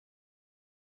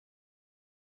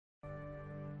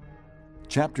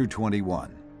Chapter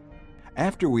 21.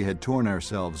 After we had torn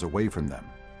ourselves away from them,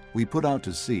 we put out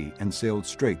to sea and sailed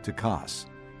straight to Kos.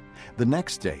 The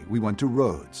next day we went to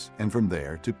Rhodes, and from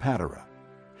there to Patara.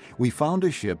 We found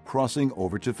a ship crossing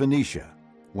over to Phoenicia,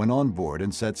 went on board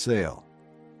and set sail.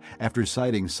 After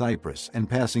sighting Cyprus and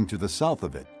passing to the south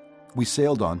of it, we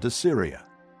sailed on to Syria.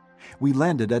 We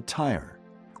landed at Tyre,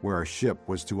 where our ship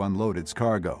was to unload its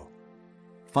cargo.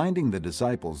 Finding the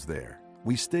disciples there,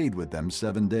 we stayed with them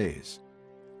 7 days.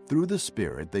 Through the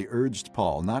Spirit, they urged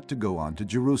Paul not to go on to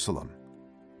Jerusalem.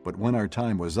 But when our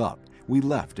time was up, we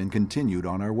left and continued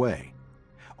on our way.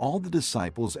 All the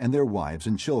disciples and their wives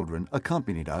and children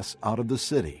accompanied us out of the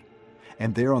city,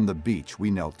 and there on the beach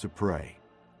we knelt to pray.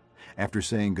 After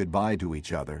saying goodbye to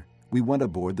each other, we went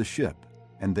aboard the ship,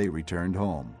 and they returned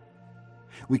home.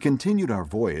 We continued our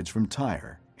voyage from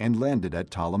Tyre and landed at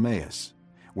Ptolemais,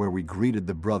 where we greeted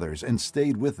the brothers and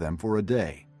stayed with them for a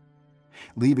day.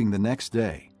 Leaving the next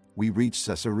day, we reached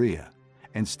Caesarea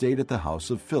and stayed at the house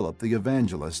of Philip the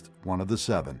evangelist, one of the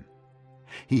 7.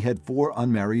 He had 4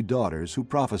 unmarried daughters who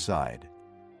prophesied.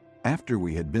 After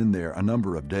we had been there a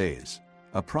number of days,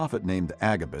 a prophet named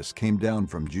Agabus came down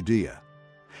from Judea.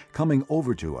 Coming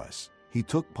over to us, he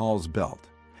took Paul's belt,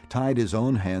 tied his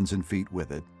own hands and feet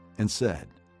with it, and said,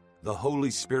 "The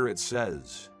Holy Spirit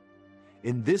says,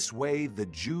 'In this way the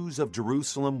Jews of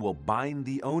Jerusalem will bind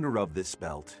the owner of this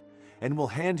belt and will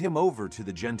hand him over to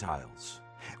the Gentiles.'"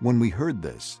 When we heard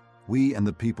this, we and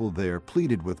the people there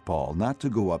pleaded with Paul not to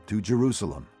go up to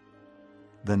Jerusalem.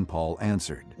 Then Paul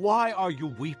answered, "Why are you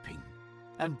weeping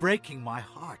and breaking my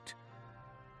heart?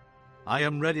 I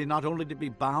am ready not only to be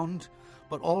bound,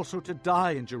 but also to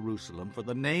die in Jerusalem for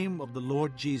the name of the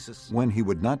Lord Jesus." When he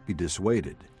would not be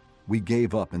dissuaded, we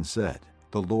gave up and said,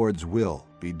 "The Lord's will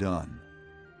be done."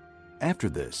 After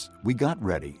this, we got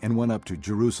ready and went up to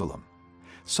Jerusalem.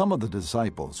 Some of the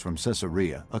disciples from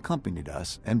Caesarea accompanied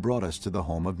us and brought us to the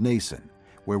home of Nason,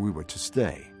 where we were to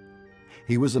stay.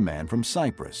 He was a man from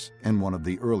Cyprus and one of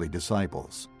the early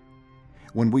disciples.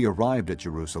 When we arrived at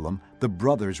Jerusalem, the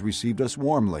brothers received us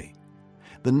warmly.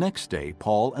 The next day,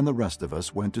 Paul and the rest of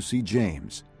us went to see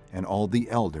James, and all the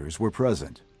elders were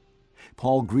present.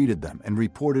 Paul greeted them and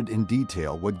reported in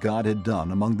detail what God had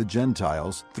done among the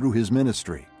Gentiles through his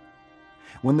ministry.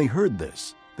 When they heard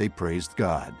this, they praised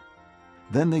God.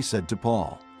 Then they said to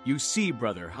Paul, "You see,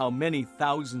 brother, how many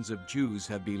thousands of Jews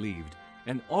have believed,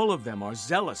 and all of them are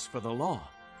zealous for the law.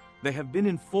 They have been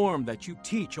informed that you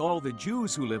teach all the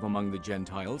Jews who live among the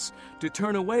Gentiles to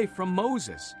turn away from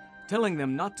Moses, telling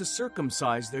them not to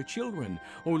circumcise their children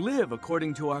or live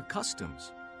according to our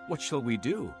customs. What shall we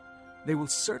do? They will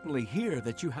certainly hear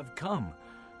that you have come.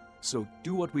 So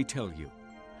do what we tell you.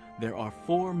 There are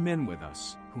 4 men with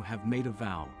us who have made a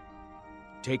vow.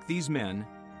 Take these men,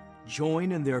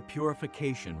 join in their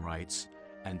purification rites,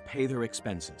 and pay their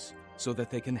expenses, so that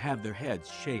they can have their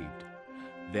heads shaved.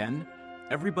 Then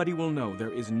everybody will know there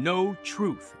is no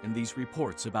truth in these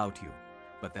reports about you,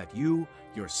 but that you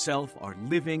yourself are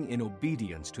living in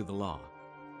obedience to the law.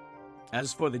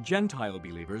 As for the Gentile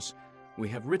believers, we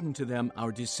have written to them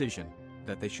our decision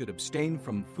that they should abstain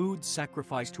from food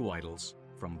sacrificed to idols,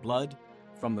 from blood,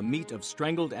 from the meat of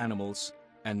strangled animals,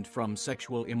 and from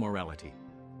sexual immorality."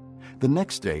 The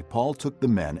next day, Paul took the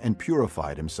men and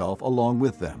purified himself along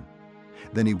with them.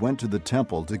 Then he went to the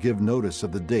temple to give notice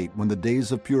of the date when the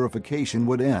days of purification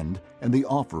would end and the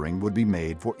offering would be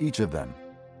made for each of them.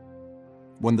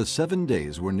 When the 7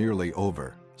 days were nearly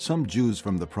over, some Jews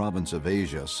from the province of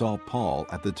Asia saw Paul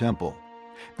at the temple.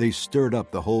 They stirred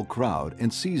up the whole crowd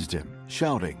and seized him,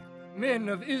 shouting, "Men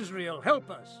of Israel,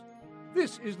 help us!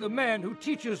 This is the man who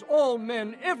teaches all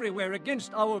men everywhere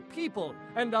against our people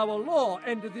and our law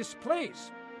and this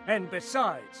place. And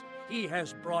besides, he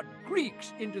has brought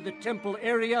Greeks into the temple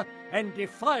area and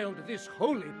defiled this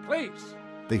holy place."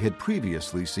 They had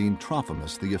previously seen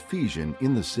Trophimus the Ephesian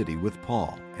in the city with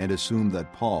Paul and assumed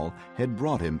that Paul had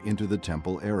brought him into the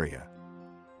temple area.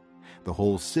 The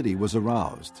whole city was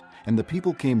aroused, and the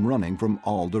people came running from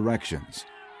all directions.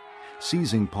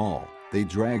 Seizing Paul, they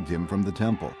dragged him from the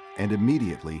temple, and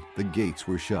immediately the gates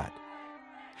were shut.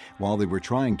 While they were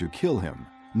trying to kill him,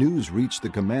 news reached the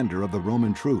commander of the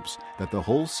Roman troops that the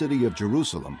whole city of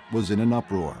Jerusalem was in an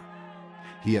uproar.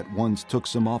 He at once took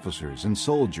some officers and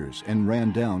soldiers and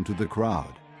ran down to the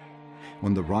crowd.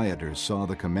 When the rioters saw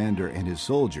the commander and his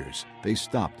soldiers, they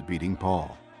stopped beating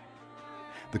Paul.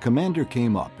 The commander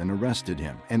came up and arrested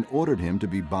him and ordered him to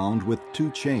be bound with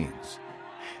 2 chains.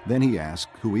 Then he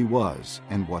asked who he was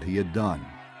and what he had done.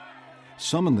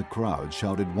 Some in the crowd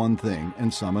shouted one thing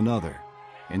and some another,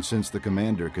 and since the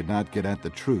commander could not get at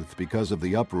the truth because of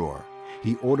the uproar,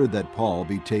 he ordered that Paul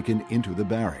be taken into the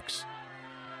barracks.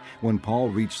 When Paul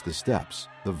reached the steps,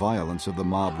 the violence of the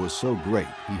mob was so great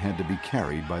he had to be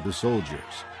carried by the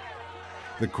soldiers.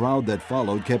 The crowd that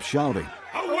followed kept shouting,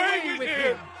 Away with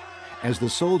him! As the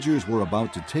soldiers were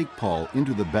about to take Paul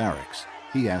into the barracks,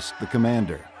 he asked the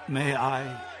commander. May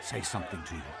I say something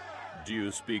to you? Do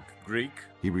you speak Greek?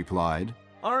 He replied,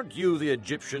 Aren't you the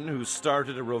Egyptian who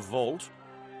started a revolt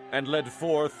and led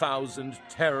 4,000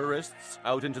 terrorists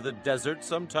out into the desert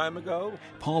some time ago?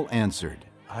 Paul answered,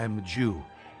 I am a Jew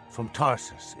from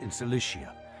Tarsus in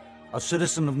Cilicia, a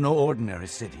citizen of no ordinary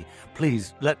city.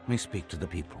 Please let me speak to the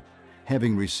people.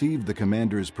 Having received the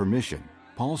commander's permission,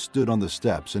 Paul stood on the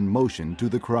steps and motioned to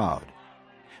the crowd.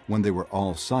 When they were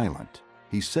all silent,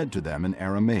 he said to them in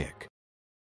Aramaic,